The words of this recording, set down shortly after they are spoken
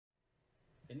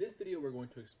In this video, we're going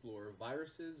to explore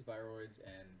viruses, viroids,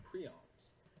 and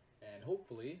prions. And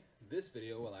hopefully, this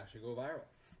video will actually go viral.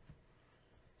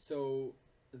 So,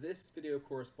 this video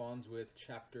corresponds with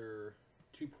chapter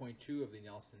 2.2 of the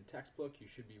Nelson textbook. You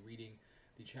should be reading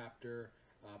the chapter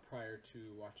prior to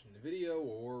watching the video,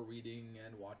 or reading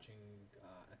and watching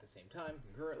at the same time,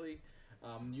 concurrently.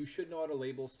 You should know how to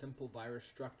label simple virus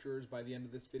structures by the end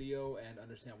of this video and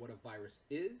understand what a virus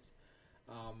is.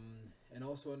 And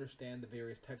also understand the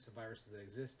various types of viruses that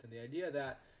exist, and the idea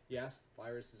that, yes,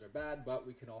 viruses are bad, but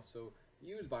we can also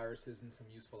use viruses in some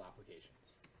useful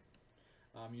applications.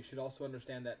 You should also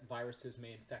understand that viruses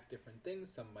may infect different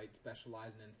things. Some might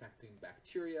specialize in infecting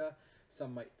bacteria,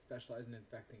 some might specialize in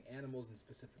infecting animals, and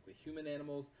specifically human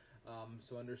animals.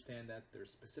 So understand that there's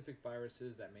specific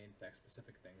viruses that may infect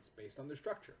specific things based on their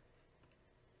structure.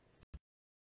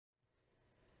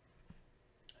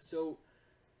 So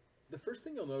the first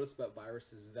thing you'll notice about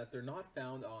viruses is that they're not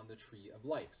found on the tree of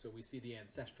life. So we see the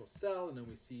ancestral cell, and then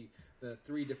we see the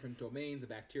three different domains, the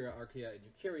bacteria, archaea, and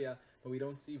eukarya, but we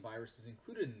don't see viruses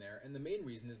included in there. And the main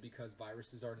reason is because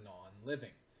viruses are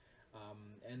non-living.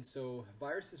 And so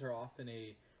viruses are often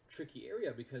a tricky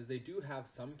area because they do have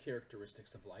some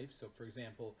characteristics of life. So for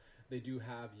example, they do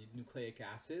have nucleic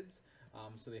acids,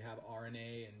 so they have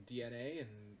RNA and DNA, and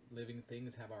living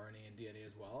things have RNA and DNA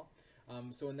as well.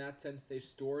 So in that sense, they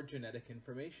store genetic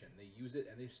information. They use it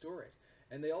and they store it.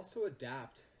 And they also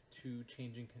adapt to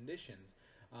changing conditions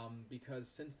because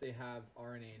since they have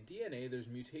RNA and DNA, there's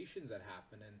mutations that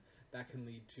happen, and that can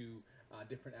lead to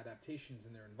different adaptations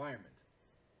in their environment.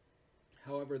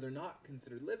 However, they're not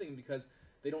considered living because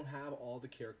they don't have all the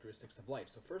characteristics of life.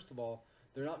 So first of all,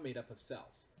 they're not made up of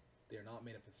cells. They are not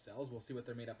made up of cells. We'll see what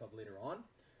they're made up of later on.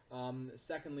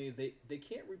 Secondly, they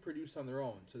can't reproduce on their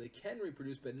own. So they can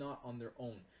reproduce, but not on their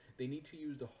own. They need to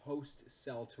use the host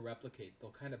cell to replicate.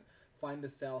 They'll kind of find a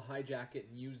cell, hijack it,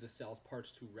 and use the cell's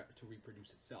parts to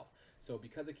reproduce itself. So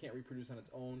because it can't reproduce on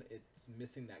its own, it's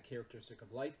missing that characteristic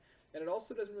of life. And it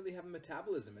also doesn't really have a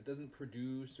metabolism. It doesn't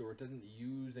produce, or it doesn't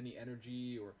use any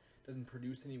energy, or doesn't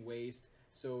produce any waste.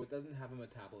 So it doesn't have a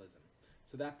metabolism.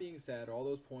 So that being said, all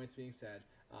those points being said,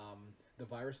 the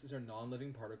viruses are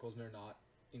non-living particles and they're not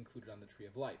included on the tree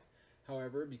of life.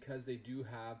 However, because they do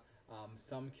have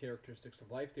some characteristics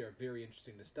of life, they are very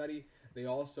interesting to study. They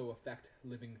also affect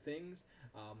living things.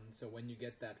 So when you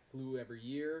get that flu every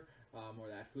year, or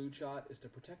that flu shot, is to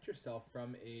protect yourself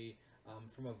from a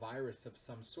virus of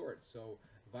some sort. So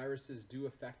viruses do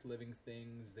affect living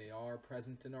things. They are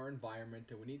present in our environment,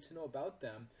 and we need to know about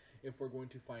them if we're going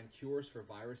to find cures for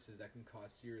viruses that can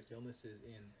cause serious illnesses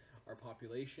in our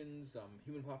populations,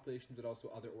 human populations, but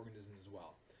also other organisms as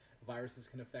well. Viruses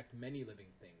can affect many living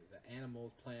things,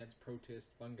 animals, plants,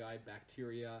 protists, fungi,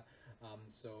 bacteria.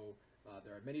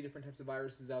 There are many different types of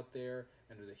viruses out there,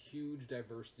 and there's a huge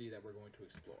diversity that we're going to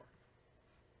explore.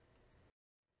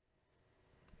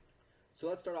 So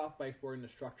let's start off by exploring the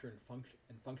structure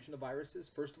and function of viruses.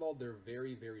 First of all, they're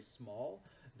very, very small.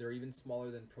 They're even smaller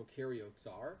than prokaryotes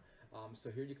are. So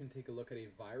here you can take a look at a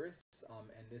virus,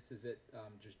 and this is it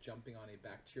just jumping on a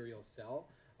bacterial cell.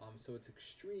 So it's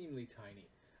extremely tiny.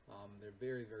 They're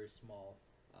very, very small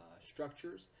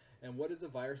structures. And what is a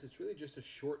virus? It's really just a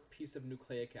short piece of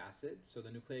nucleic acid. So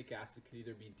the nucleic acid could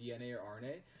either be DNA or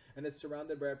RNA, and it's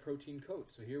surrounded by a protein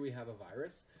coat. So here we have a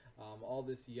virus. All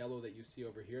this yellow that you see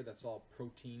over here, that's all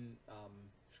protein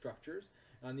structures.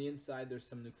 On the inside, there's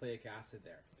some nucleic acid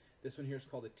there. This one here is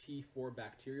called a T4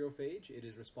 bacteriophage. It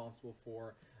is responsible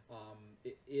for,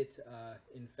 it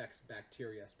infects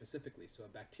bacteria specifically. So a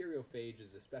bacteriophage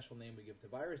is a special name we give to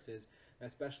viruses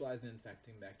that specialize in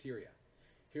infecting bacteria.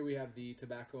 Here we have the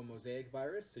tobacco mosaic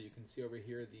virus. So you can see over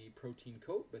here the protein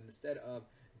coat, but instead of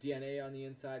DNA on the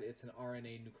inside, it's an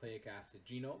RNA nucleic acid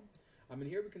genome. And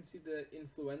here we can see the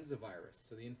influenza virus.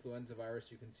 So the influenza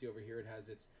virus, you can see over here, it has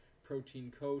its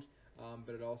protein coat,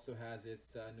 but it also has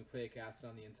its nucleic acid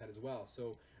on the inside as well.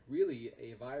 So really,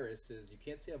 a virus is, you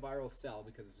can't say a viral cell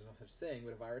because there's no such thing,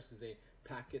 but a virus is a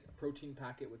protein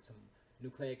packet with some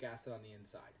nucleic acid on the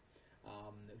inside.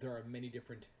 There are many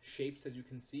different shapes, as you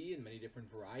can see, and many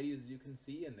different varieties, as you can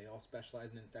see, and they all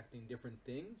specialize in infecting different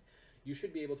things. You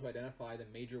should be able to identify the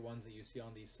major ones that you see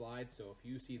on these slides. So if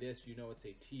you see this, you know it's a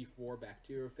T4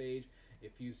 bacteriophage.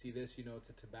 If you see this, you know it's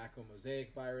a tobacco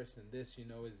mosaic virus, and this, you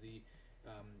know, is the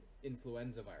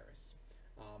influenza virus.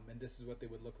 And this is what they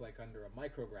would look like under a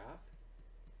micrograph.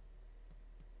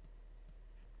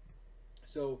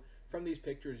 So from these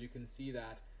pictures, you can see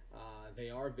that they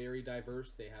are very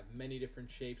diverse. They have many different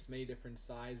shapes, many different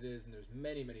sizes, and there's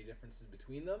many, many differences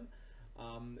between them.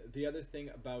 The other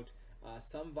thing about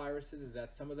Some viruses is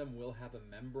that some of them will have a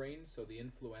membrane, so the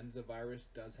influenza virus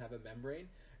does have a membrane,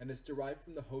 and it's derived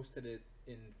from the host that it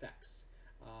infects.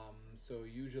 So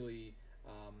usually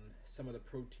some of the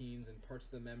proteins and parts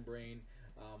of the membrane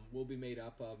will be made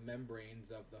up of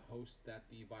membranes of the host that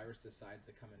the virus decides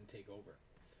to come and take over.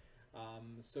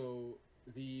 So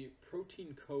the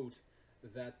protein coat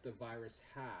that the virus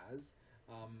has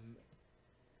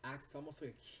acts almost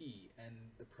like a key, and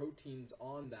the proteins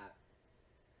on that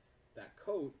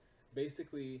coat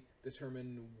basically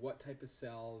determine what type of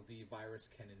cell the virus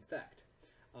can infect.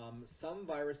 Some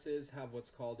viruses have what's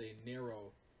called a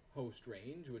narrow host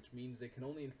range, which means they can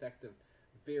only infect the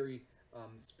very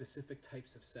specific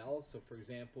types of cells. So for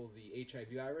example, the HIV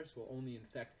virus will only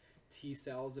infect T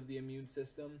cells of the immune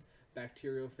system.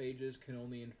 Bacteriophages can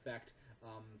only infect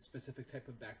specific type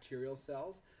of bacterial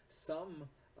cells. Some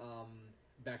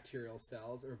bacterial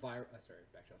cells, or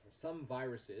some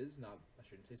viruses,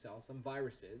 some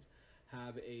viruses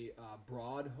have a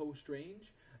broad host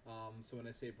range. So when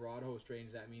I say broad host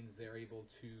range, that means they're able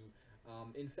to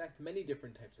infect many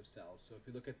different types of cells. So if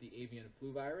you look at the avian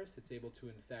flu virus, it's able to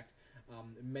infect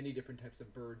many different types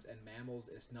of birds and mammals.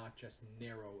 It's not just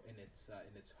narrow in its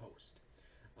host.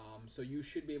 So you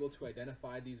should be able to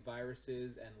identify these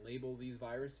viruses and label these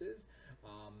viruses,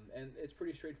 and it's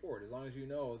pretty straightforward. As long as you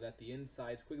know that the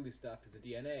inside squiggly stuff is the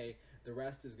DNA, the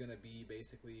rest is going to be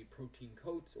basically protein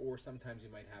coats, or sometimes you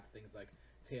might have things like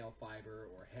tail fiber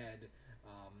or head,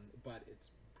 but it's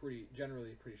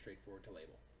generally pretty straightforward to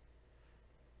label.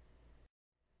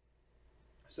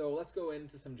 So let's go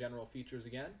into some general features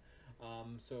again.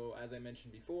 So as I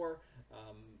mentioned before,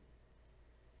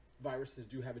 viruses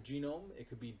do have a genome. It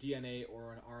could be DNA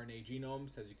or an RNA genome.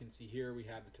 So as you can see here, we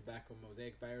have the tobacco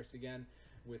mosaic virus again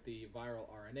with the viral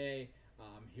RNA.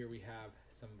 Here we have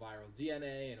some viral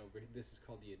DNA, and this is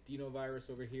called the adenovirus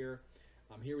over here.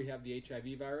 Here we have the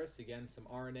HIV virus, again some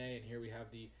RNA, and here we have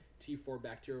the T4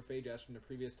 bacteriophage as from the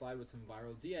previous slide with some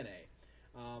viral DNA.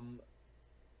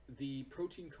 The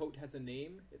protein coat has a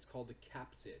name. It's called the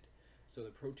capsid. So the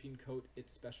protein coat,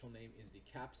 its special name is the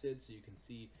capsid. So you can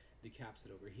see the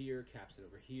capsid over here, capsid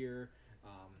over here,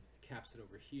 capsid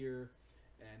over here,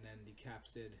 and then the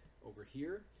capsid over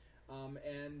here.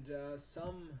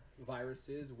 Some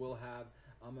viruses will have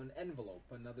an envelope,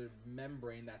 another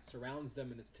membrane that surrounds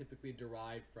them, and it's typically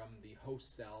derived from the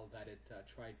host cell that it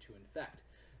tried to infect.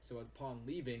 So upon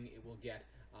leaving, it will get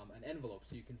an envelope.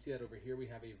 So you can see that over here we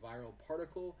have a viral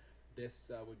particle.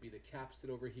 This would be the capsid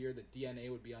over here. The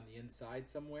DNA would be on the inside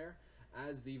somewhere.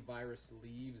 As the virus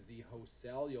leaves the host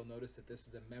cell, you'll notice that this is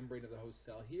the membrane of the host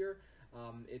cell here.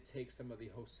 It takes some of the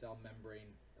host cell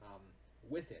membrane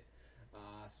with it.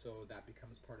 So that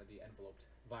becomes part of the enveloped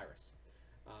virus.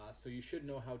 So you should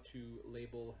know how to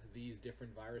label these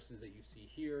different viruses that you see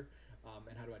here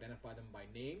and how to identify them by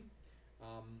name.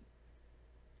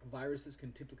 Viruses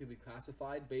can typically be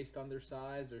classified based on their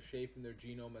size, their shape, and their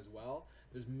genome as well.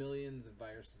 There's millions of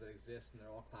viruses that exist, and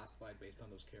they're all classified based on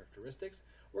those characteristics.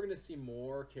 We're going to see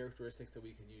more characteristics that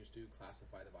we can use to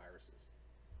classify the viruses.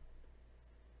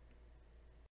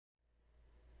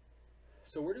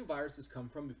 So where do viruses come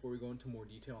from before we go into more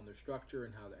detail on their structure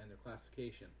and their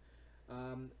classification?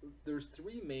 There's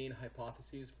three main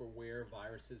hypotheses for where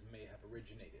viruses may have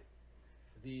originated.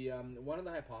 One of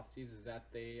the hypotheses is that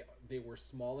they were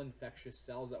small infectious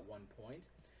cells at one point,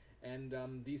 and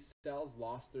these cells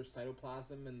lost their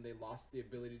cytoplasm and they lost the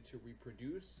ability to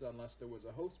reproduce unless there was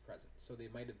a host present. So they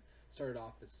might have started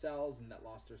off as cells and that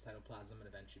lost their cytoplasm and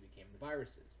eventually became the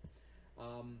viruses.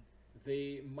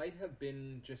 They might have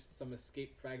been just some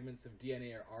escaped fragments of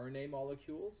DNA or RNA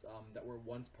molecules that were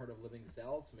once part of living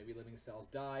cells. So maybe living cells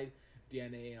died,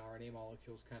 DNA and RNA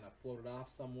molecules kind of floated off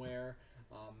somewhere,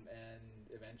 and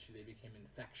eventually they became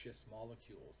infectious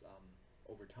molecules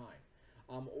over time.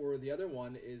 Or the other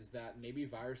one is that maybe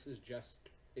viruses just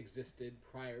existed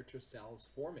prior to cells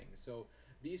forming. So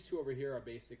these two over here are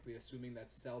basically assuming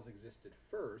that cells existed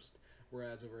first,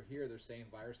 whereas over here they're saying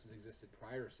viruses existed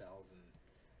prior to cells, and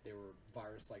they were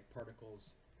virus-like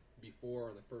particles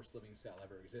before the first living cell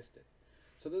ever existed.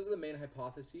 So those are the main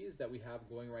hypotheses that we have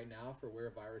going right now for where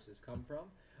viruses come from.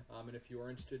 And if you are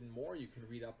interested in more, you can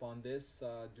read up on this,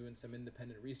 doing some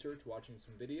independent research, watching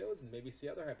some videos, and maybe see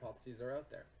other hypotheses that are out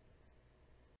there.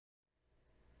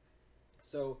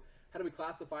 So how do we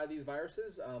classify these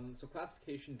viruses? So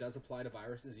classification does apply to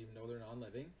viruses even though they're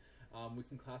non-living. We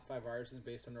can classify viruses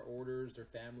based on their orders, their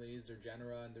families, their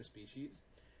genera, and their species.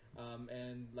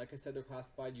 And like I said, they're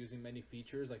classified using many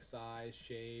features like size,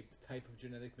 shape, type of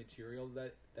genetic material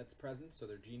that's present. So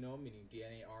their genome, meaning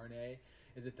DNA, RNA.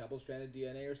 Is it double-stranded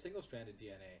DNA or single-stranded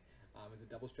DNA? Is it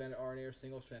double-stranded RNA or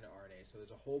single-stranded RNA? So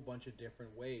there's a whole bunch of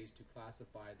different ways to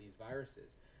classify these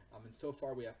viruses. And so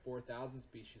far we have 4,000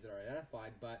 species that are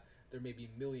identified, but there may be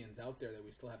millions out there that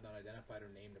we still have not identified or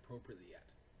named appropriately yet.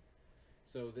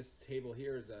 So this table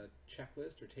here is a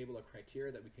checklist or table of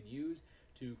criteria that we can use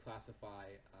to classify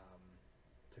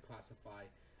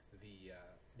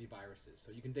the viruses.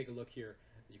 So you can take a look here.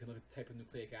 You can look at the type of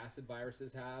nucleic acid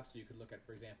viruses have. So you could look at,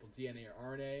 for example, DNA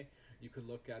or RNA. You could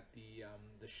look at the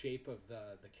shape of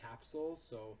the capsule.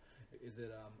 So is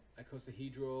it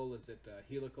icosahedral? Is it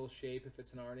a helical shape if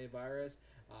it's an RNA virus?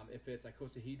 If it's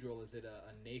icosahedral, is it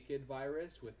a naked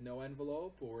virus with no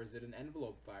envelope, or is it an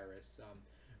envelope virus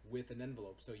with an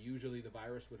envelope? So usually the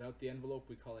virus without the envelope,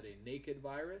 we call it a naked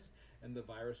virus, and the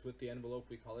virus with the envelope,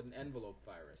 we call it an envelope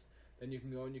virus. Then you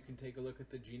can go and you can take a look at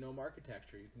the genome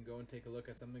architecture. You can go and take a look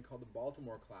at something called the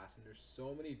Baltimore class, and there's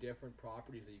so many different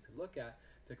properties that you could look at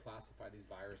to classify these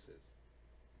viruses.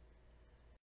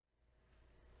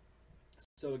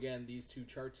 So again, these two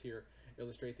charts here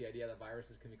illustrate the idea that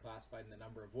viruses can be classified in a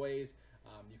number of ways.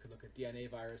 You could look at DNA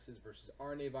viruses versus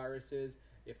RNA viruses.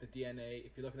 If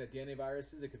you're looking at DNA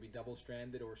viruses, it could be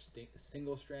double-stranded or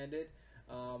single-stranded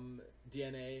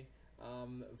DNA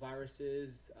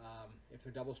viruses. If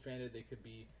they're double-stranded, they could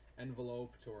be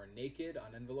enveloped or naked,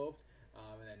 unenveloped,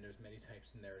 and then there's many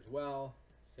types in there as well.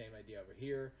 Same idea over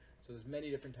here. So there's many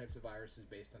different types of viruses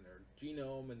based on their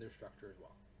genome and their structure as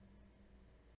well.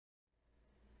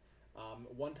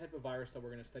 One type of virus that we're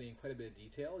going to study in quite a bit of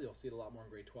detail, you'll see it a lot more in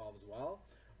grade 12 as well,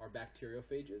 are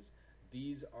bacteriophages.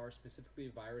 These are specifically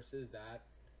viruses that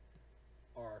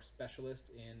are specialists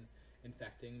in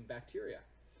infecting bacteria.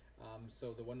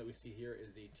 So the one that we see here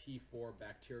is a T4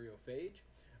 bacteriophage.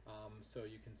 So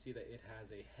you can see that it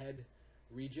has a head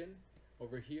region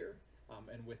over here,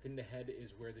 and within the head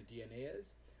is where the DNA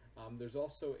is. There's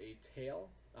also a tail,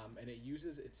 and it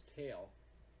uses its tail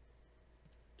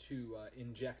to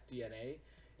inject DNA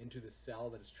into the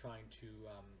cell that it's trying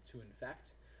to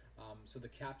infect. So the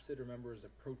capsid, remember, is a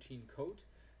protein coat.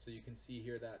 So you can see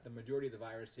here that the majority of the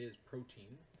virus is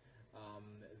protein.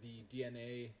 The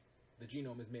DNA, the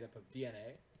genome is made up of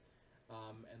DNA.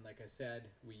 And like I said,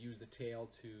 we use the tail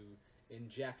to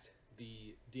inject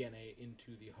the DNA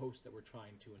into the host that we're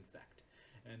trying to infect.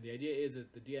 And the idea is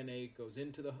that the DNA goes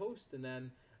into the host and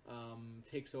then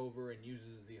takes over and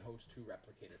uses the host to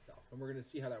replicate itself. And we're going to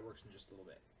see how that works in just a little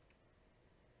bit.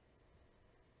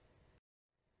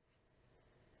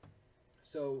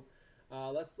 So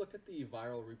let's look at the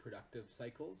viral reproductive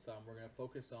cycles. We're going to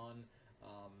focus on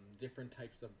different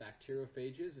types of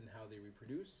bacteriophages and how they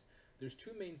reproduce. There's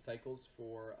two main cycles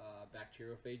for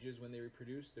bacteriophages when they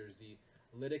reproduce. There's the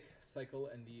lytic cycle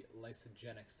and the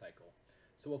lysogenic cycle.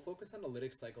 So we'll focus on the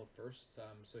lytic cycle first.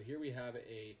 So here we have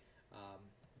a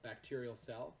bacterial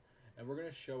cell, and we're going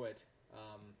to show it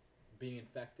being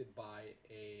infected by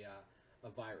a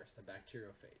virus, a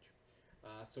bacteriophage.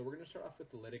 So we're going to start off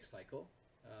with the lytic cycle.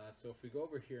 So if we go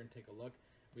over here and take a look,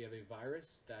 we have a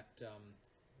virus that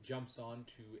jumps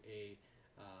onto a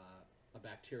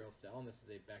bacterial cell, and this is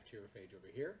a bacteriophage over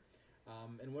here.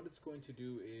 And what it's going to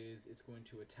do is it's going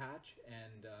to attach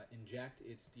and inject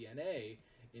its DNA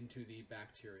into the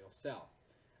bacterial cell.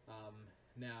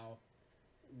 Now,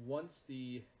 once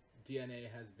the DNA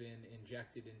has been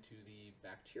injected into the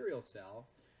bacterial cell,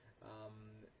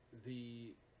 the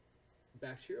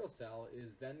bacterial cell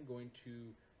is then going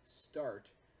to start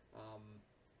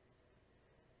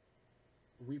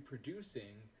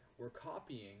reproducing or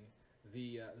copying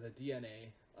the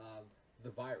DNA of the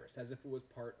virus as if it was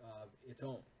part of its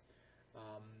own.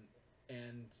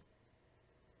 And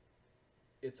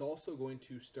it's also going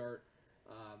to start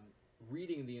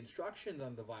reading the instructions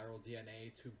on the viral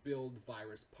DNA to build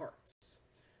virus parts.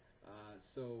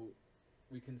 So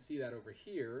we can see that over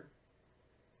here,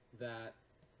 that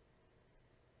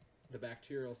the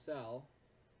bacterial cell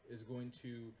is going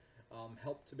to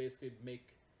help to basically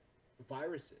make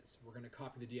viruses. We're going to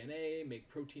copy the DNA, make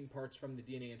protein parts from the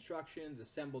DNA instructions,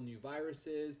 assemble new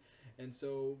viruses. And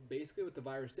so basically what the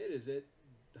virus did is it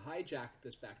hijacked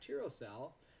this bacterial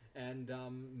cell and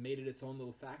made it its own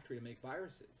little factory to make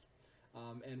viruses.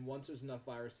 And once there's enough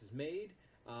viruses made,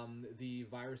 the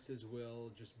viruses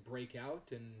will just break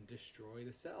out and destroy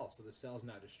the cell. So the cell is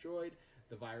now destroyed,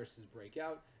 the viruses break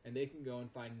out, and they can go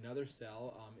and find another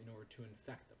cell in order to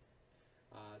infect them.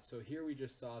 So here we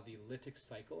just saw the lytic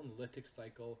cycle, and the lytic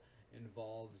cycle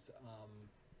involves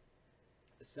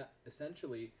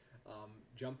essentially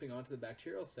jumping onto the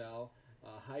bacterial cell,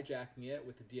 hijacking it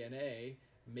with the DNA,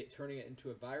 turning it into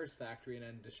a virus factory, and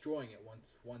then destroying it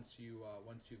once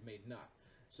you've made enough.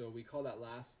 So we call that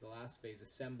the last phase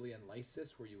assembly and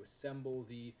lysis, where you assemble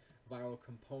the viral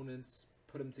components,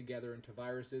 put them together into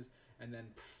viruses, and then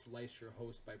lyse your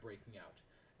host by breaking out.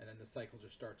 And then the cycle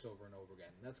just starts over and over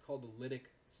again. And that's called the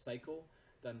lytic cycle,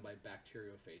 done by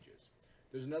bacteriophages.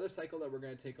 There's another cycle that we're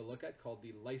going to take a look at called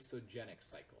the lysogenic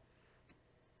cycle.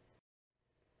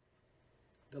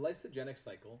 The lysogenic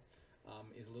cycle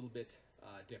is a little bit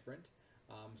different.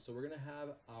 So we're going to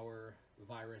have our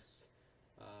virus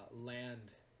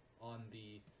land on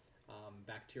the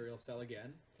bacterial cell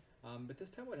again. But this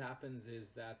time what happens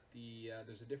is that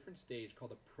there's a different stage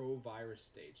called a provirus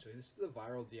stage. So this is the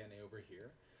viral DNA over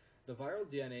here. The viral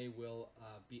DNA will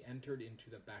be entered into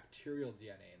the bacterial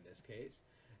DNA in this case.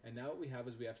 And now what we have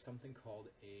is we have something called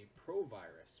a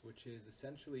provirus, which is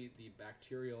essentially the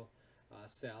bacterial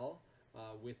cell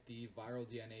with the viral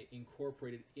DNA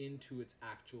incorporated into its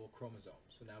actual chromosome.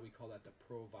 So now we call that the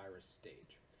provirus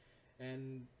stage.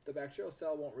 And the bacterial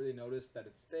cell won't really notice that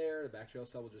it's there. The bacterial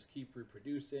cell will just keep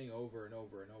reproducing over and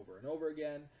over and over and over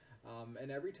again.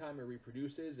 And every time it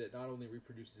reproduces, it not only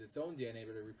reproduces its own DNA,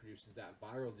 but it reproduces that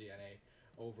viral DNA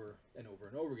over and over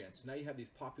and over again. So now you have these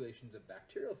populations of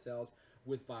bacterial cells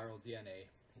with viral DNA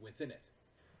within it.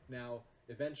 Now,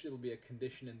 eventually it'll be a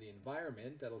condition in the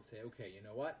environment that'll say, okay, you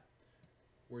know what?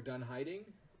 We're done hiding.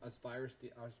 Us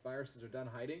viruses are done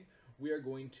hiding. We are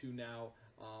going to now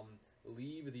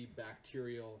leave the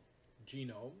bacterial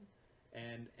genome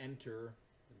and enter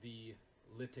the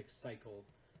lytic cycle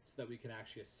so that we can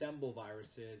actually assemble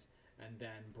viruses and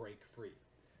then break free.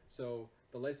 So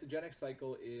the lysogenic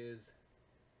cycle is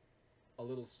a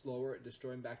little slower at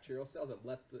destroying bacterial cells.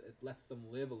 It lets them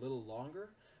live a little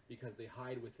longer because they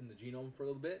hide within the genome for a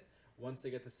little bit. Once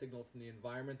they get the signal from the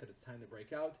environment that it's time to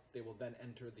break out, they will then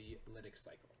enter the lytic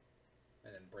cycle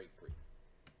and then break free.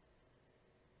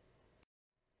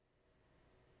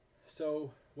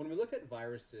 So when we look at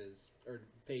viruses, or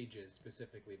phages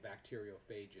specifically,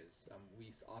 bacteriophages,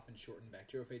 we often shorten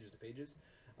bacteriophages to phages.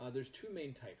 There's two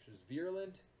main types. There's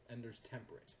virulent and there's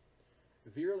temperate.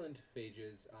 Virulent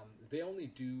phages, they only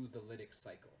do the lytic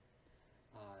cycle,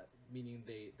 meaning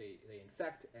they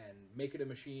infect and make it a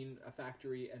machine, a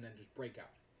factory, and then just break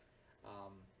out.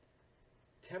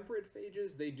 Temperate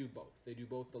phages, they do both. They do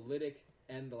both the lytic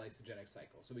and the lysogenic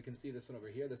cycle. So we can see this one over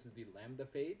here. This is the lambda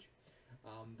phage.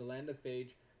 The lambda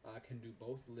phage can do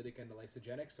both the lytic and the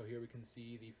lysogenic. So here we can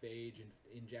see the phage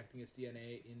injecting its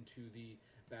DNA into the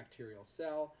bacterial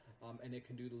cell, and it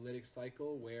can do the lytic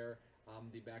cycle where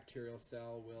the bacterial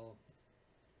cell will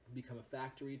become a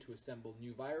factory to assemble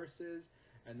new viruses,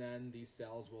 and then these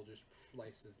cells will just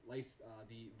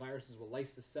the viruses will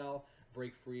lyse the cell,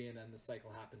 break free, and then the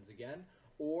cycle happens again.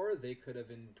 Or they could have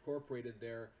incorporated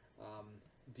their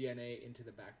DNA into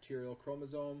the bacterial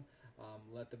chromosome,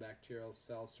 let the bacterial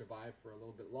cells survive for a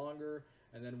little bit longer,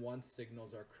 and then once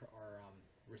signals are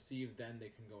received, then they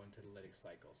can go into the lytic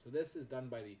cycle. So this is done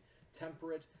by the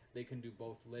temperate. They can do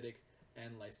both lytic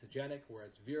and lysogenic,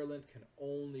 whereas virulent can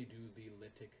only do the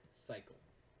lytic cycle.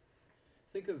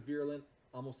 Think of virulent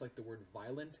almost like the word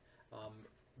violent.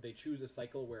 They choose a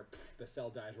cycle where the cell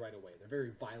dies right away. They're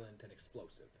very violent and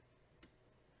explosive.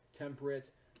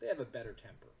 Temperate, they have a better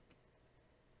temper.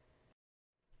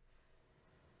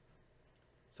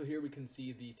 So here we can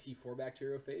see the T4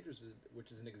 bacteriophage,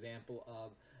 which is an example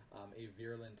of a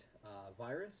virulent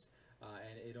virus,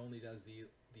 and it only does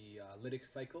the lytic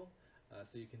cycle.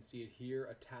 So you can see it here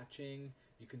attaching,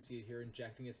 you can see it here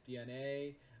injecting its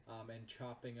DNA and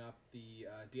chopping up the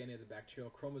DNA of the bacterial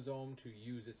chromosome to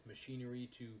use its machinery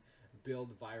to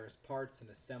build virus parts and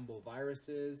assemble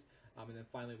viruses. And then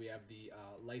finally we have the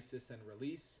lysis and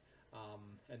release,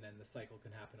 and then the cycle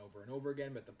can happen over and over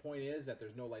again. But the point is that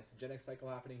there's no lysogenic cycle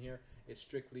happening here. It's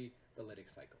strictly the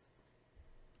lytic cycle.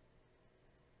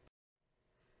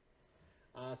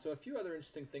 So a few other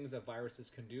interesting things that viruses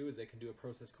can do is they can do a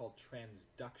process called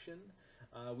transduction.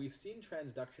 We've seen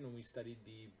transduction when we studied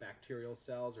the bacterial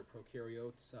cells or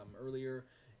prokaryotes earlier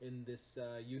in this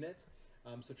unit.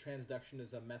 So transduction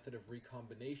is a method of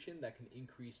recombination that can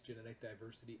increase genetic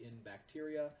diversity in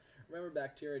bacteria. Remember,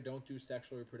 bacteria don't do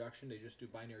sexual reproduction, they just do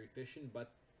binary fission,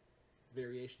 but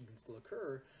variation can still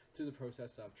occur through the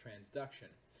process of transduction.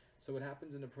 So what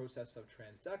happens in the process of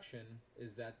transduction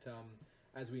is that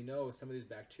as we know, some of these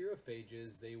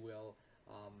bacteriophages, they will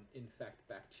infect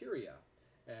bacteria.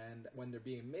 And when they're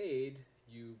being made,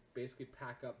 you basically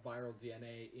pack up viral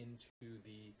DNA into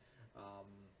the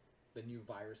new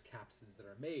virus capsids that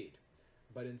are made.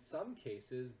 But in some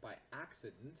cases, by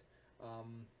accident,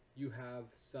 you have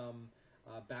some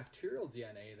bacterial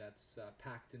DNA that's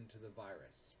packed into the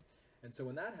virus. And so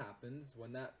when that happens,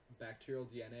 when that bacterial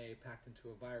DNA packed into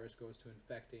a virus goes to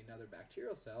infect another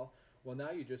bacterial cell, well,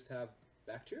 now you just have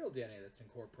bacterial DNA that's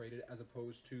incorporated as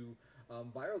opposed to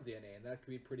viral DNA, and that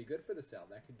could be pretty good for the cell.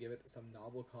 That could give it some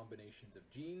novel combinations of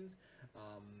genes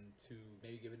to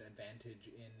maybe give it an advantage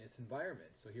in its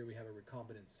environment. So here we have a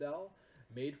recombinant cell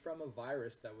made from a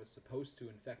virus that was supposed to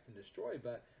infect and destroy,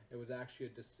 but it was actually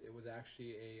a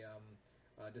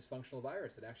dysfunctional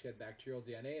virus that actually had bacterial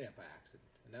DNA in it by accident,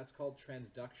 and that's called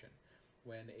transduction,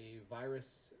 when a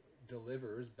virus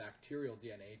delivers bacterial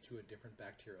DNA to a different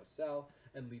bacterial cell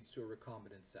and leads to a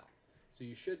recombinant cell. So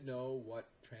you should know what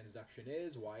transduction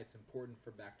is, why it's important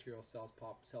for bacterial cell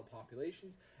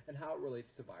populations, and how it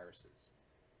relates to viruses.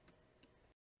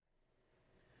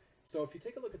 So if you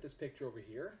take a look at this picture over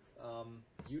here,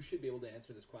 you should be able to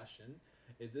answer this question.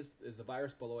 Is the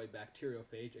virus below a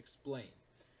bacteriophage? Explain.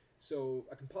 So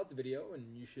I can pause the video and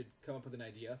you should come up with an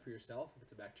idea for yourself if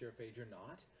it's a bacteriophage or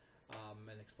not,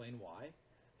 and explain why.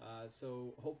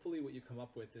 So hopefully what you come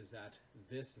up with is that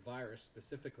this virus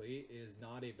specifically is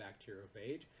not a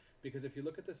bacteriophage, because if you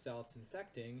look at the cell it's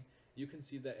infecting, you can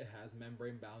see that it has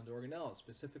membrane-bound organelles.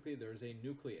 Specifically, there's a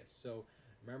nucleus. So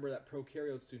remember that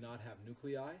prokaryotes do not have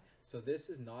nuclei, so this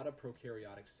is not a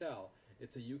prokaryotic cell,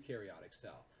 it's a eukaryotic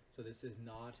cell. So this is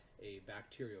not a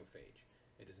bacteriophage.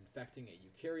 It is infecting a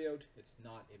eukaryote, it's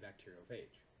not a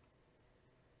bacteriophage.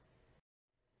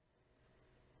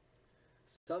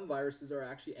 Some viruses are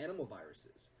actually animal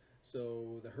viruses.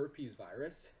 So the herpes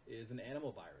virus is an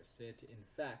animal virus. It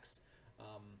infects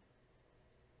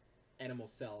animal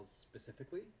cells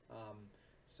specifically.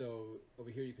 So over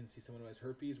here you can see someone who has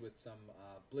herpes with some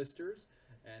blisters,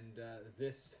 and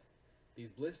these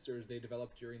blisters, they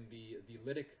develop during the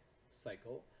lytic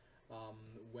cycle,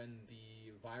 when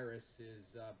the virus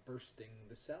is bursting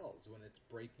the cells, when it's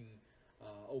breaking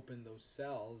open those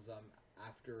cells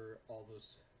after all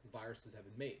those viruses have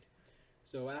been made.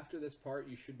 So after this part,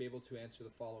 you should be able to answer the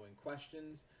following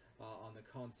questions on the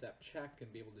concept check,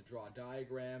 and be able to draw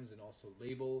diagrams and also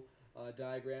label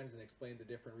diagrams and explain the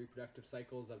different reproductive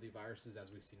cycles of the viruses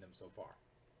as we've seen them so far.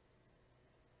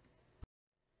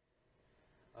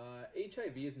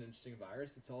 HIV is an interesting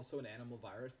virus. It's also an animal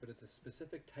virus, but it's a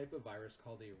specific type of virus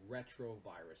called a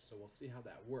retrovirus. So we'll see how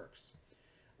that works.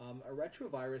 A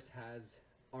retrovirus has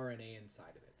RNA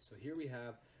inside of it. So here we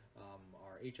have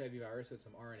our HIV virus with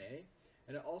some RNA,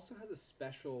 and it also has a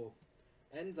special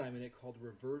enzyme in it called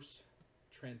reverse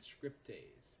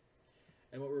transcriptase.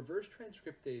 And what reverse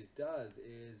transcriptase does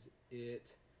is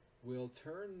it will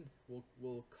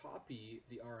copy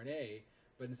the RNA,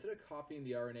 but instead of copying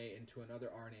the RNA into another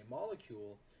RNA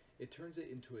molecule, it turns it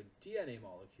into a DNA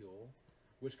molecule,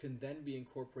 which can then be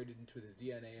incorporated into the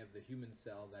DNA of the human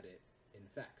cell that it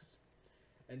infects.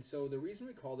 And so the reason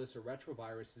we call this a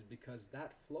retrovirus is because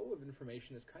that flow of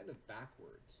information is kind of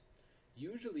backwards.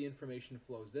 Usually information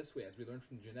flows this way. As we learned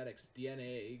from genetics,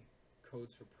 DNA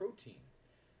codes for protein.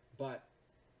 But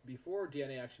before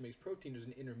DNA actually makes protein, there's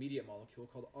an intermediate molecule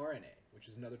called RNA, which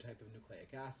is another type of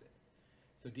nucleic acid.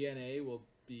 So DNA will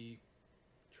be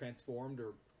transformed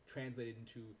or translated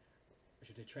into, I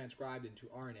should say transcribed into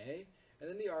RNA, and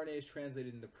then the RNA is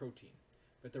translated into protein.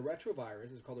 But the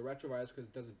retrovirus is called a retrovirus because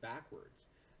it does it backwards.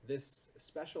 This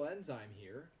special enzyme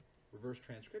here, reverse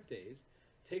transcriptase,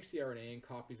 takes the RNA and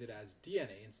copies it as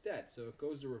DNA instead. So it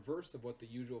goes the reverse of what the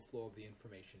usual flow of the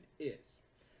information is.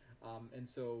 And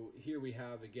so here we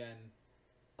have, again,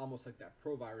 almost like that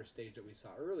provirus stage that we saw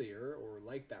earlier, or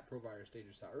like that provirus stage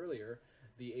we saw earlier,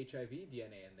 the HIV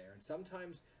DNA in there. And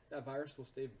sometimes that virus will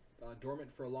stay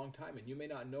dormant for a long time, and you may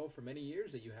not know for many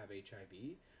years that you have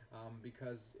HIV,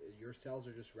 because your cells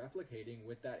are just replicating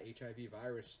with that HIV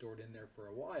virus stored in there for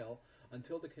a while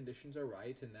until the conditions are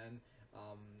right, and then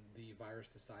the virus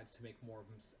decides to make more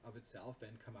of itself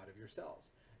and come out of your cells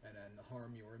and then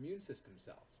harm your immune system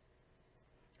cells.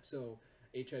 So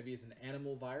HIV is an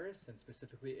animal virus, and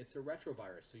specifically it's a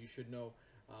retrovirus. So you should know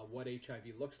what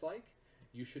HIV looks like.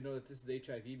 You should know that this is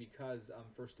HIV because,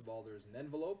 first of all, there's an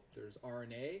envelope, there's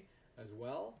RNA as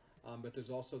well, but there's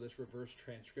also this reverse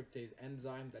transcriptase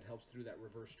enzyme that helps through that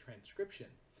reverse transcription.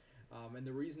 And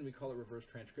the reason we call it reverse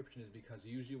transcription is because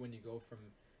usually when you go from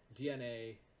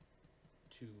DNA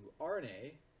to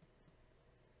RNA,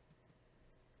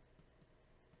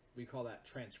 we call that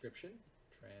transcription.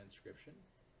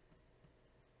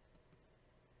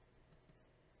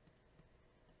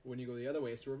 When you go the other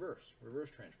way, it's reverse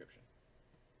transcription.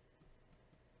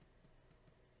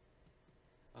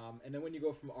 And then when you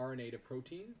go from RNA to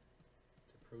protein,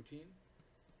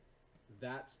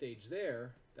 that stage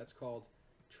there, that's called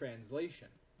translation.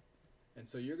 And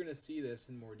so you're going to see this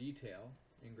in more detail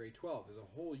in grade 12. There's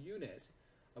a whole unit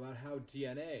about how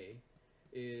DNA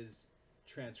is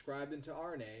transcribed into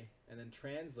RNA and then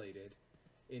translated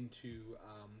into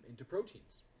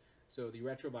proteins. So the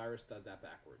retrovirus does that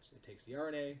backwards. It takes the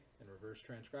RNA and reverse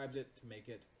transcribes it to make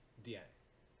it DNA.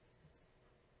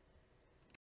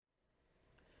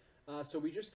 So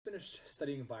we just finished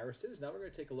studying viruses. Now we're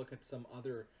going to take a look at some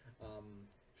other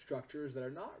structures that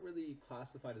are not really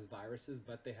classified as viruses,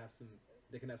 but they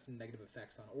can have some negative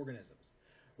effects on organisms.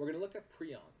 We're going to look at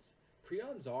prions.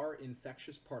 Prions are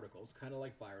infectious particles, kind of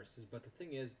like viruses, but the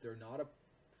thing is, they're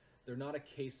not a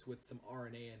case with some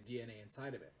RNA and DNA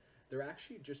inside of it. They're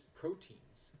actually just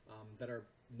proteins that are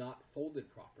not folded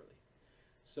properly.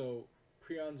 So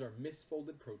prions are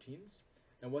misfolded proteins,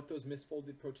 and what those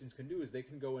misfolded proteins can do is they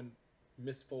can go and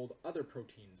misfold other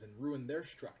proteins and ruin their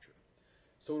structure.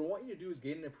 So what I want you to do is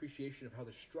gain an appreciation of how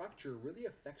the structure really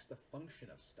affects the function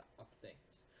of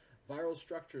things. Viral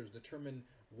structures determine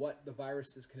what the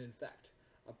viruses can infect.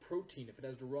 A protein, if it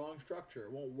has the wrong structure,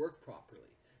 it won't work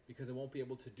properly because it won't be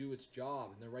able to do its job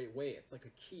in the right way. It's like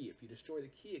a key. If you destroy the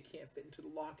key, it can't fit into the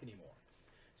lock anymore.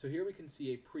 So here we can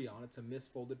see a prion. It's a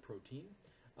misfolded protein.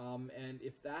 And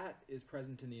if that is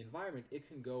present in the environment, it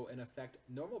can go and affect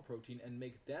normal protein and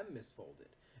make them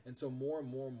misfolded. And so more and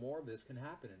more and more of this can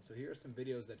happen. And so here are some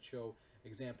videos that show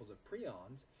examples of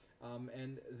prions.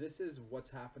 And this is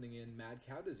what's happening in mad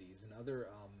cow disease and other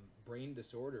brain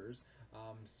disorders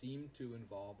seem to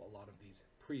involve a lot of these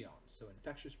prions. So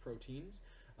infectious proteins,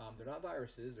 they're not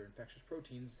viruses, they're infectious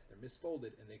proteins, they're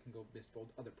misfolded, and they can go misfold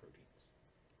other proteins.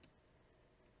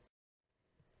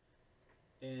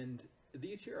 And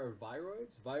these here are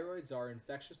viroids. Viroids are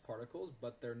infectious particles,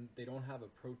 but they don't have a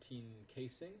protein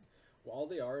casing. Well, all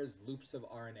they are is loops of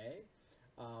RNA,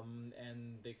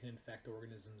 and they can infect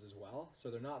organisms as well. So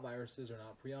they're not viruses, they're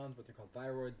not prions, but they're called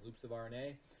viroids, loops of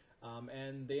RNA,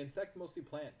 and they infect mostly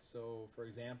plants. So, for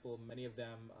example, many of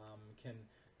them can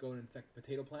go and infect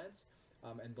potato plants,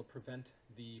 and they'll prevent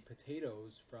the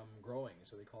potatoes from growing.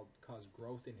 So they cause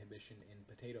growth inhibition in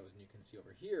potatoes, and you can see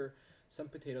over here some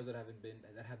potatoes that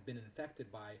have been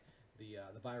infected by the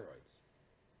viroids.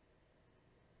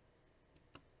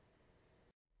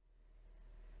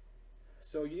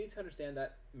 So you need to understand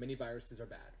that many viruses are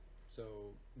bad.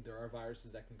 So there are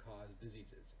viruses that can cause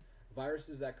diseases.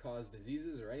 Viruses that cause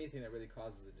diseases, or anything that really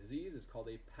causes a disease, is called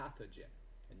a pathogen.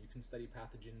 And you can study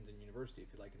pathogens in university if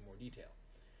you like in more detail.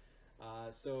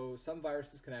 So some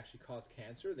viruses can actually cause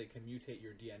cancer. They can mutate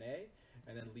your DNA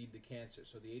and then lead to cancer.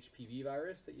 So the HPV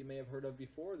virus that you may have heard of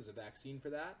before, there's a vaccine for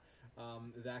that,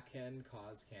 that can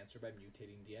cause cancer by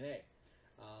mutating DNA.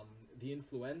 The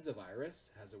influenza virus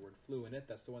has the word flu in it.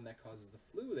 That's the one that causes the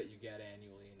flu that you get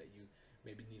annually and that you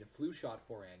maybe need a flu shot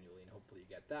for annually, and hopefully you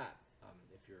get that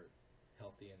if you're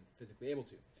healthy and physically able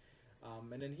to.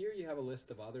 And then here you have a list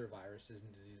of other viruses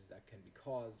and diseases that can be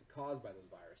caused by those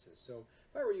viruses. So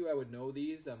if I were you, I would know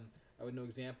these. I would know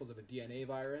examples of a DNA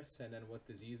virus and then what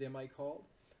disease they might cause.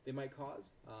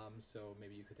 So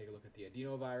maybe you could take a look at the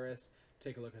adenovirus,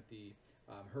 take a look at the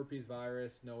herpes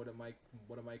virus, know what it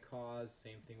might cause.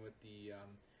 Same thing with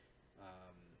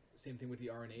the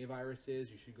RNA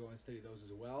viruses. You should go and study those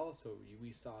as well. So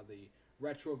we saw the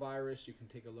retrovirus. You can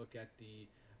take a look at the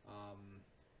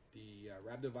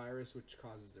rhabdovirus, which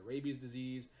causes the rabies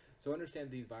disease. So understand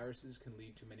these viruses can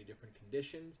lead to many different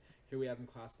conditions. Here we have them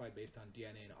classified based on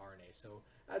DNA and RNA. So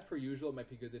as per usual, it might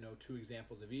be good to know 2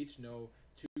 examples of each. Know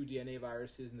 2 DNA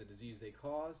viruses and the disease they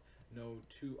cause. Know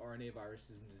 2 RNA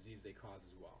viruses and the disease they cause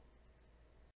as well.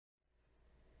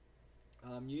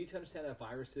 You need to understand that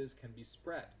viruses can be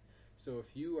spread. So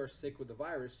if you are sick with the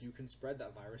virus, you can spread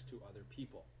that virus to other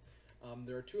people.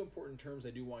 There are 2 important terms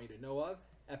I do want you to know of.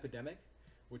 Epidemic,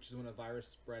 which is when a virus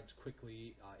spreads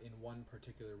quickly in one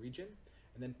particular region,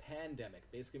 and then pandemic,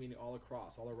 basically meaning all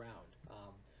across, all around,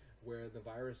 where the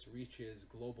virus reaches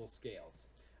global scales.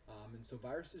 And so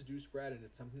viruses do spread, and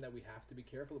it's something that we have to be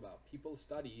careful about. People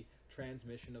study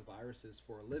transmission of viruses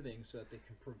for a living so that they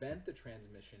can prevent the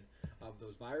transmission of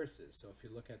those viruses. So if you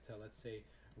look at, let's say,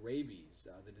 rabies,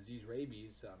 the disease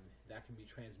rabies, that can be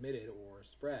transmitted or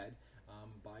spread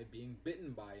by being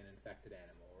bitten by an infected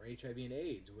animal, or HIV and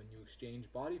AIDS when you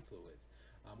exchange body fluids,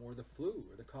 or the flu,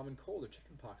 or the common cold, or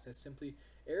chickenpox. That's simply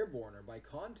airborne or by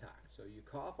contact. So you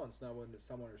cough on someone,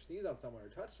 or sneeze on someone, or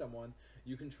touch someone,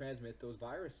 you can transmit those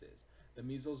viruses. The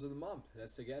measles or the mumps,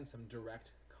 that's again some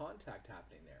direct contact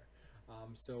happening there.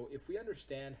 So if we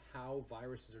understand how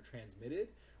viruses are transmitted,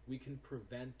 we can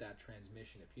prevent that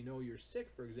transmission. If you know you're sick,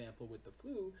 for example, with the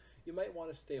flu, you might want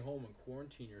to stay home and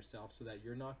quarantine yourself so that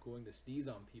you're not going to sneeze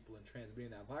on people and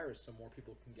transmitting that virus so more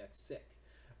people can get sick.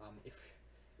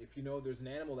 If you know there's an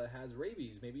animal that has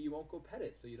rabies, maybe you won't go pet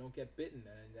it so you don't get bitten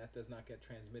and that does not get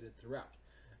transmitted throughout.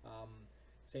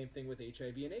 Same thing with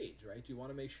HIV and AIDS, right? You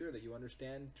want to make sure that you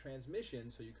understand transmission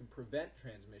so you can prevent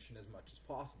transmission as much as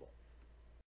possible.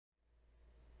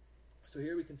 So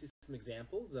here we can see some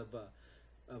examples of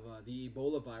the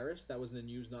Ebola virus that was in the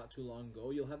news not too long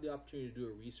ago. You'll have the opportunity to do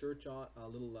a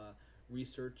little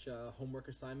research homework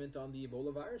assignment on the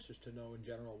Ebola virus, just to know in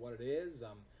general what it is,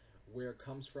 where it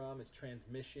comes from, its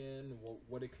transmission,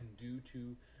 what it can do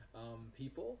to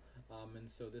people. And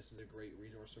so this is a great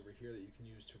resource over here that you can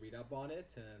use to read up on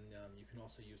it, and you can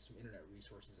also use some internet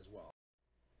resources as well.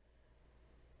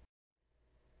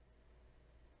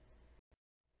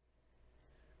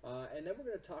 And then we're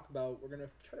going to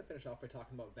try to finish off by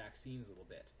talking about vaccines a little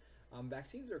bit.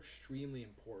 Vaccines are extremely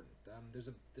important. There's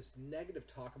this negative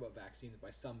talk about vaccines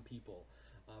by some people,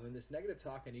 and this negative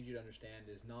talk, I need you to understand,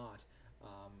 is not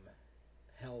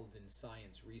held in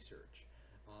science research.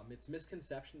 It's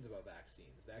misconceptions about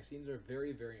vaccines. Vaccines are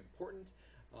very, very important,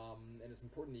 and it's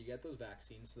important that you get those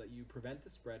vaccines so that you prevent the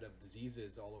spread of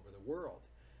diseases all over the world.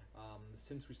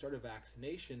 Since we started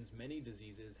vaccinations, many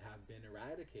diseases have been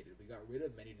eradicated. We got rid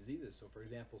of many diseases. So, for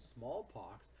example,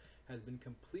 smallpox has been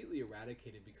completely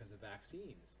eradicated because of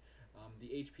vaccines. The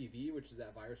HPV, which is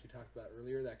that virus we talked about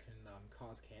earlier that can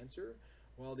cause cancer,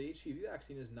 well, the HPV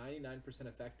vaccine is 99%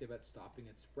 effective at stopping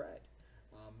its spread.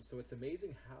 So it's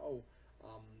amazing how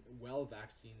well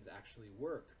vaccines actually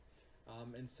work.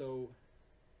 And so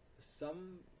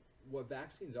what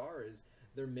vaccines are is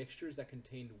they're mixtures that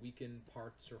contain weakened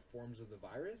parts or forms of the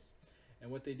virus,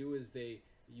 and what they do is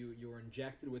you're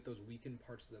injected with those weakened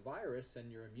parts of the virus,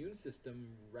 and your immune system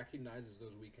recognizes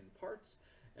those weakened parts,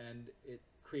 and it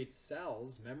creates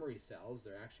cells, memory cells.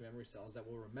 They're actually memory cells that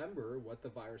will remember what the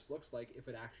virus looks like if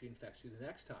it actually infects you the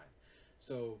next time.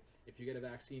 So if you get a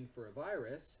vaccine for a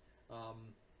virus,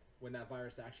 when that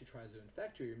virus actually tries to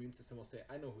infect you, your immune system will say,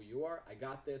 I know who you are, I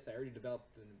got this, I already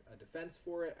developed a defense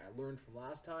for it, I learned from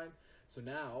last time, so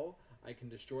now I can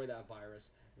destroy that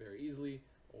virus very easily,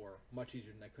 or much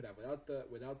easier than I could have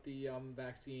without the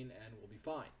vaccine, and we'll be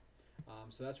fine.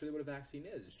 So that's really what a vaccine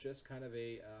is. It's just kind of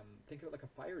think of it like a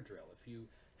fire drill. If you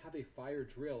have a fire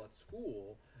drill at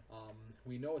school,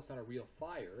 we know it's not a real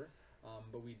fire,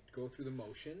 but we go through the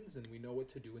motions and we know what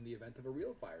to do in the event of a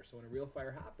real fire. So when a real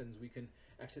fire happens, we can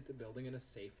exit the building in a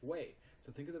safe way.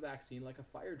 So think of the vaccine like a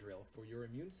fire drill for your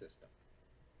immune system.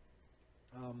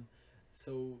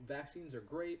 So vaccines are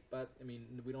great, but I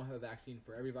mean, we don't have a vaccine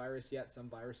for every virus yet. Some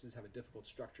viruses have a difficult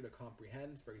structure to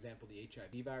comprehend. For example, the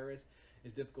HIV virus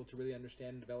is difficult to really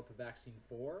understand and develop a vaccine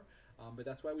for, but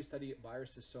that's why we study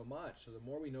viruses so much. So the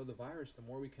more we know the virus, the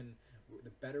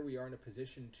better we are in a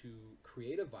position to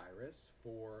create a virus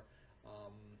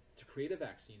to create a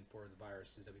vaccine for the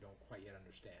viruses that we don't quite yet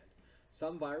understand.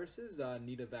 Some viruses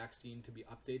need a vaccine to be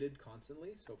updated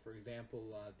constantly. So for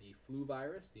example, the flu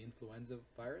virus, the influenza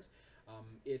virus,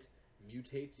 it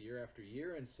mutates year after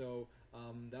year, and so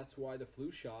that's why the flu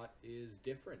shot is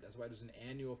different. That's why there's an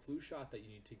annual flu shot that you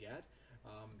need to get,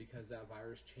 because that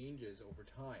virus changes over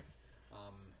time.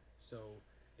 So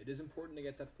it is important to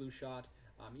get that flu shot.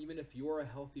 Even if you're a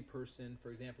healthy person, for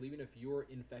example, even if you're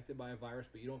infected by a virus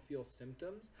but you don't feel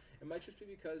symptoms, it might just be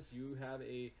because you have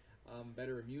a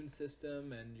better immune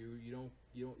system and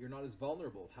you're not as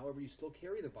vulnerable. However, you still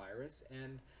carry the virus,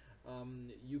 and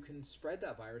you can spread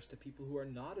that virus to people who are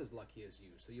not as lucky as you.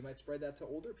 So you might spread that to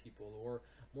older people or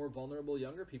more vulnerable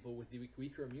younger people with the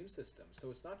weaker immune system. So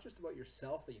it's not just about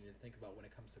yourself that you need to think about when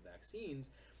it comes to vaccines.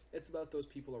 It's about those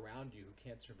people around you who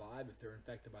can't survive if they're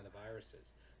infected by the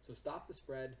viruses. So stop the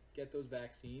spread, get those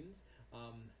vaccines.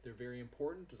 They're very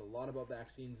important. There's a lot about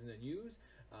vaccines in the news.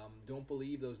 Don't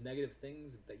believe those negative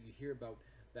things that you hear about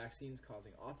vaccines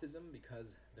causing autism,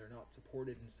 because they're not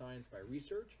supported in science by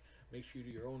research. Make sure you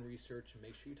do your own research, and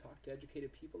make sure you talk to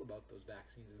educated people about those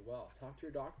vaccines as well. Talk to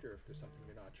your doctor if there's something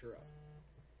you're not sure of.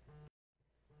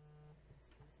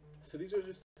 So these are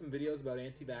just some videos about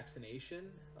anti-vaccination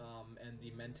and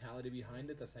the mentality behind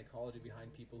it, the psychology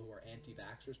behind people who are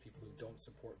anti-vaxxers, people who don't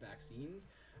support vaccines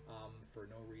for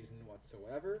no reason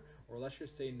whatsoever, or let's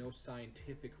just say no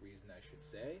scientific reason, I should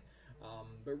say.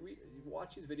 But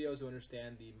watch these videos to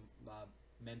understand the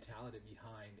mentality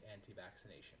behind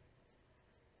anti-vaccination.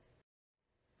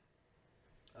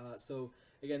 So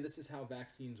again, this is how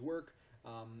vaccines work.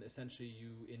 Essentially,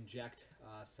 you inject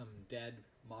some dead,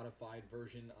 modified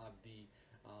version of the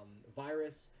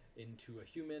virus into a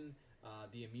human.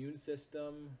 The immune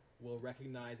system will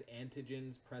recognize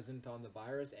antigens present on the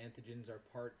virus. Antigens are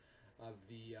part of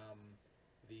the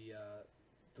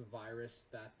virus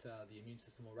that the immune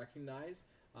system will recognize.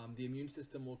 The immune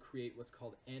system will create what's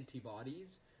called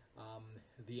antibodies.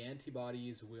 The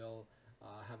antibodies will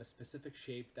have a specific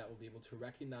shape that will be able to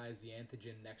recognize the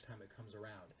antigen next time it comes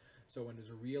around. So when there's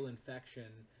a real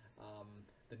infection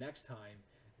the next time,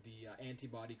 the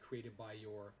antibody created by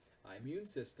your immune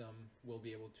system will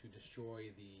be able to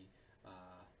destroy the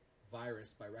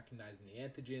virus by recognizing the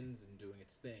antigens and doing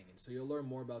its thing. And so you'll learn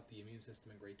more about the immune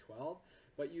system in grade 12,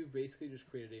 but you've basically just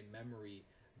created a memory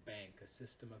bank, a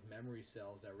system of memory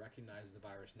cells that recognize the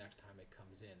virus next time it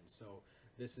comes in. So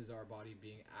this is our body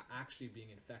actually being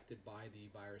infected by the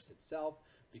virus itself,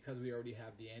 because we already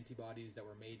have the antibodies that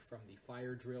were made from the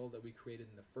fire drill that we created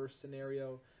in the first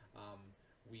scenario.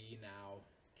 We now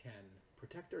can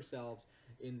protect ourselves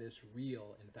in this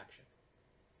real infection.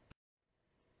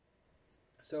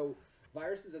 So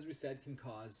viruses, as we said, can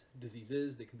cause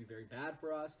diseases. They can be very bad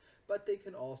for us, but they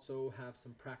can also have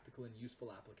some practical and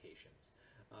useful applications.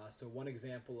 So one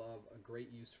example of a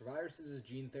great use for viruses is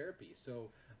gene therapy.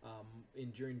 So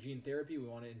during gene therapy, we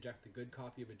want to inject the good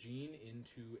copy of a gene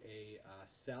into a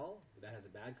cell that has a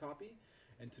bad copy.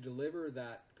 And to deliver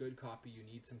that good copy, you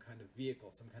need some kind of vehicle,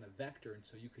 some kind of vector. And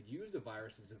so you could use the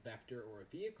virus as a vector or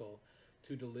a vehicle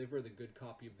to deliver the good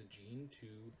copy of the gene to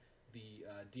the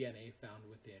DNA found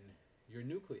within your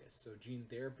nucleus. So gene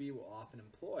therapy will often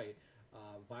employ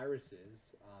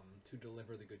viruses to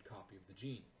deliver the good copy of the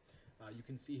gene. You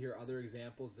can see here other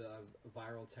examples of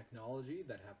viral technology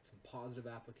that have some positive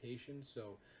applications.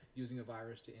 So using a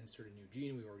virus to insert a new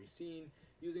gene, we've already seen.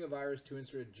 Using a virus to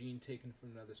insert a gene taken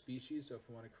from another species, so if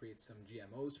we want to create some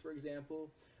GMOs, for example,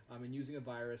 and using a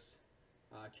virus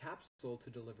capsule to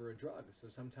deliver a drug. So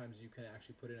sometimes you can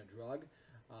actually put in a drug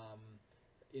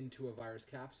into a virus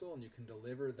capsule, and you can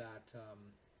deliver that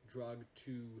drug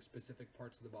to specific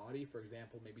parts of the body, for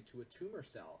example, maybe to a tumor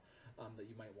cell that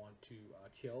you might want to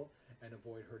kill and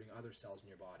avoid hurting other cells in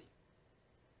your body.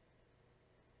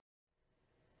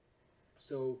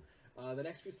 So the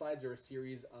next few slides are a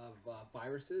series of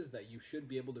viruses that you should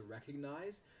be able to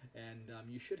recognize, and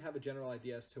you should have a general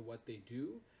idea as to what they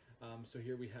do. So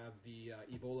here we have the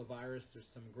Ebola virus. There's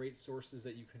some great sources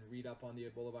that you can read up on the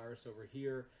Ebola virus over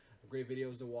here. Great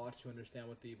videos to watch to understand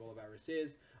what the Ebola virus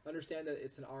is. Understand that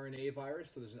it's an RNA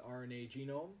virus, so there's an RNA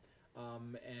genome,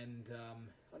 and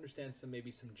understand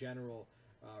maybe some general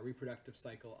reproductive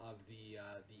cycle of the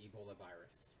Ebola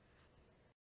virus.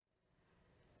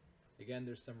 Again,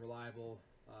 there's some reliable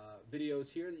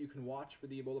videos here that you can watch for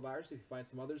the Ebola virus. If you find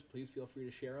some others, please feel free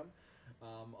to share them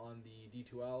on the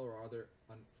D2L or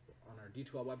on our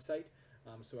D2L website,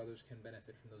 so others can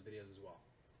benefit from those videos as well.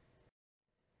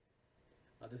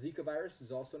 The Zika virus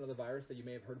is also another virus that you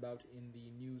may have heard about in the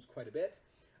news quite a bit.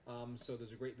 So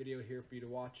there's a great video here for you to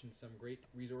watch and some great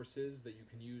resources that you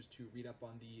can use to read up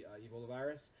on the Ebola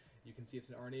virus. You can see it's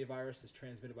an RNA virus. It's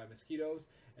transmitted by mosquitoes,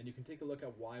 and you can take a look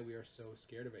at why we are so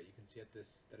scared of it. You can see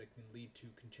that it can lead to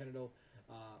congenital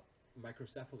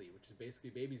microcephaly, which is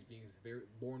basically babies being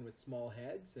born with small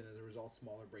heads, and as a result,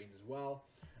 smaller brains as well,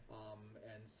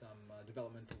 and some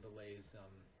developmental delays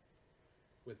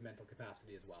with mental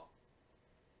capacity as well.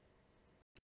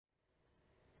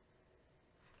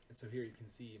 And so here you can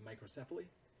see microcephaly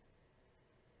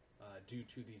due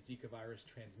to the Zika virus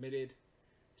transmitted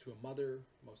to a mother,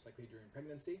 most likely during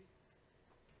pregnancy.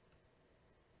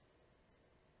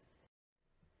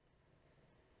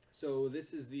 So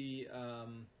this is the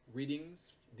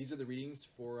readings. These are the readings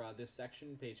for this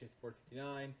section, page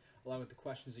 459, along with the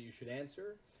questions that you should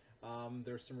answer.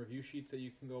 There's some review sheets that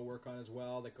you can go work on as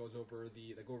well that go over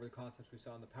the concepts we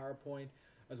saw in the PowerPoint,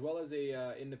 as well as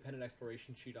a independent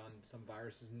exploration sheet on some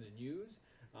viruses in the news,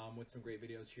 with some great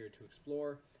videos here to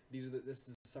explore. This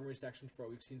is the summary section for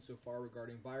what we've seen so far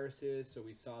regarding viruses. So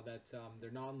we saw that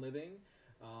they're non-living,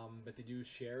 but they do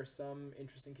share some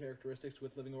interesting characteristics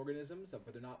with living organisms,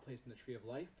 but they're not placed in the tree of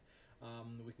life.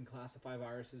 We can classify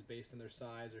viruses based on their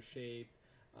size or shape,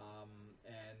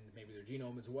 and maybe their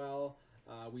genome as well.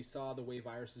 We saw the way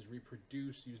viruses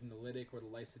reproduce using the lytic or the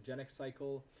lysogenic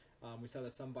cycle. We saw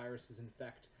that some viruses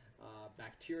infect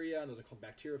bacteria, and those are called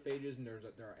bacteriophages, and there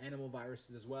are animal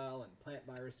viruses as well, and plant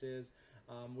viruses.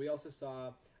 We also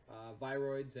saw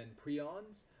viroids and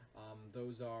prions.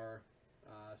 Those are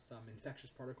some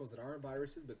infectious particles that aren't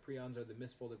viruses, but prions are the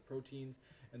misfolded proteins,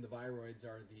 and the viroids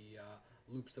are the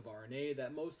loops of RNA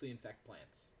that mostly infect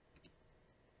plants.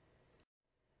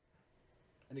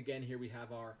 And again, here we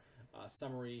have our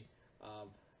summary of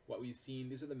what we've seen.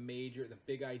 These are the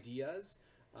big ideas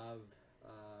of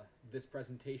this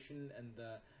presentation and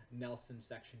the Nelson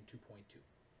section 2.2.